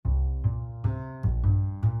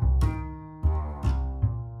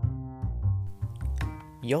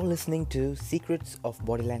You're listening to Secrets of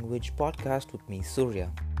Body Language podcast with me,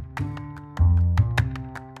 Surya.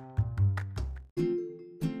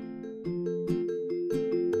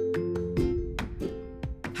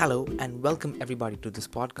 Hello and welcome everybody to this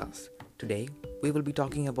podcast. Today, we will be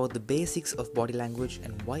talking about the basics of body language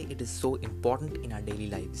and why it is so important in our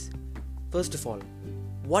daily lives. First of all,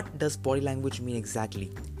 what does body language mean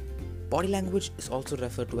exactly? Body language is also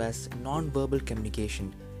referred to as non-verbal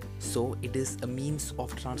communication. So it is a means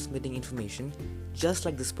of transmitting information just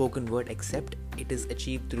like the spoken word, except it is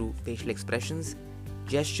achieved through facial expressions,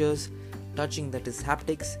 gestures, touching that is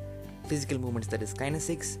haptics, physical movements that is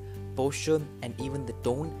kinesics, posture, and even the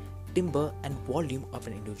tone, timbre, and volume of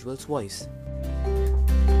an individual's voice.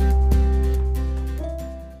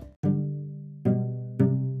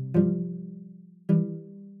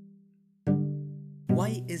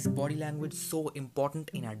 Why is body language so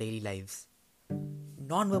important in our daily lives?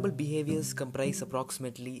 Non-verbal behaviors comprise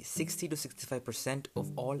approximately 60 to 65%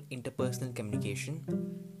 of all interpersonal communication,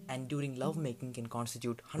 and during lovemaking can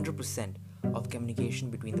constitute 100% of communication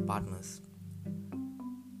between the partners.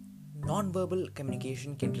 Non-verbal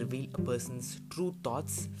communication can reveal a person's true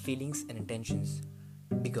thoughts, feelings, and intentions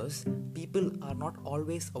because people are not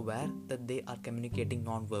always aware that they are communicating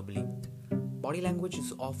non-verbally. Body language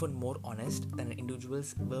is often more honest than an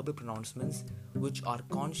individual's verbal pronouncements, which are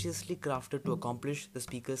consciously crafted to accomplish the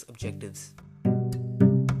speaker's objectives.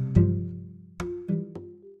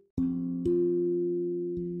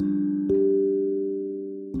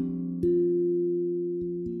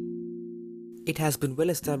 It has been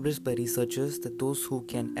well established by researchers that those who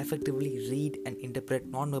can effectively read and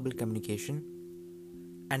interpret nonverbal communication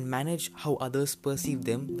and manage how others perceive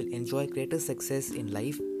them will enjoy greater success in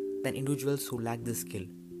life than individuals who lack this skill.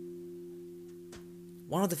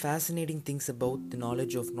 One of the fascinating things about the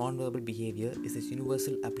knowledge of nonverbal behavior is its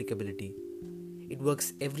universal applicability. It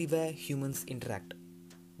works everywhere humans interact.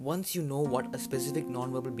 Once you know what a specific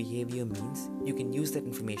nonverbal behavior means, you can use that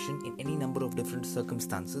information in any number of different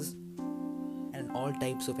circumstances and in all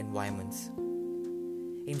types of environments.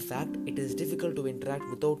 In fact, it is difficult to interact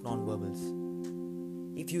without nonverbals.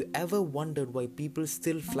 If you ever wondered why people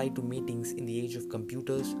still fly to meetings in the age of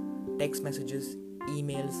computers, text messages,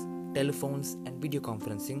 emails, telephones, and video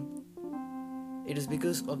conferencing, it is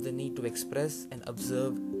because of the need to express and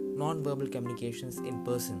observe nonverbal communications in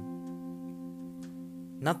person.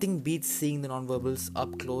 Nothing beats seeing the nonverbals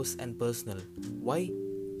up close and personal. Why?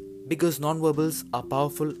 Because nonverbals are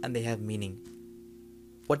powerful and they have meaning.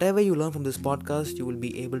 Whatever you learn from this podcast, you will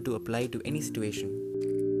be able to apply to any situation.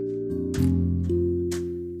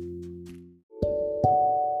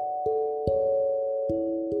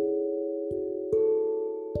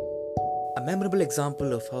 A memorable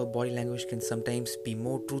example of how body language can sometimes be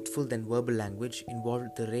more truthful than verbal language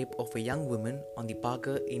involved the rape of a young woman on the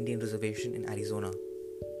Parker Indian Reservation in Arizona.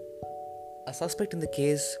 A suspect in the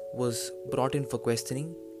case was brought in for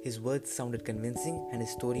questioning. His words sounded convincing and his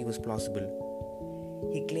story was plausible.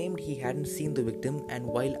 He claimed he hadn't seen the victim and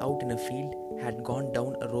while out in a field had gone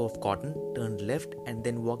down a row of cotton, turned left and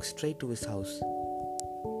then walked straight to his house.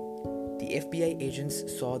 The FBI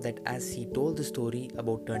agents saw that as he told the story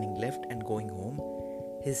about turning left and going home,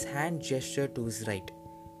 his hand gestured to his right,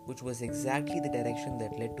 which was exactly the direction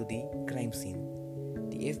that led to the crime scene.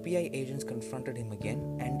 The FBI agents confronted him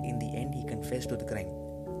again and in the end he confessed to the crime.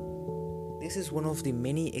 This is one of the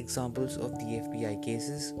many examples of the FBI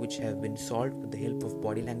cases which have been solved with the help of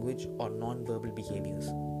body language or non-verbal behaviors.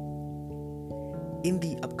 In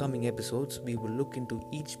the upcoming episodes, we will look into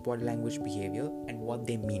each body language behavior and what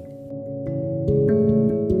they mean.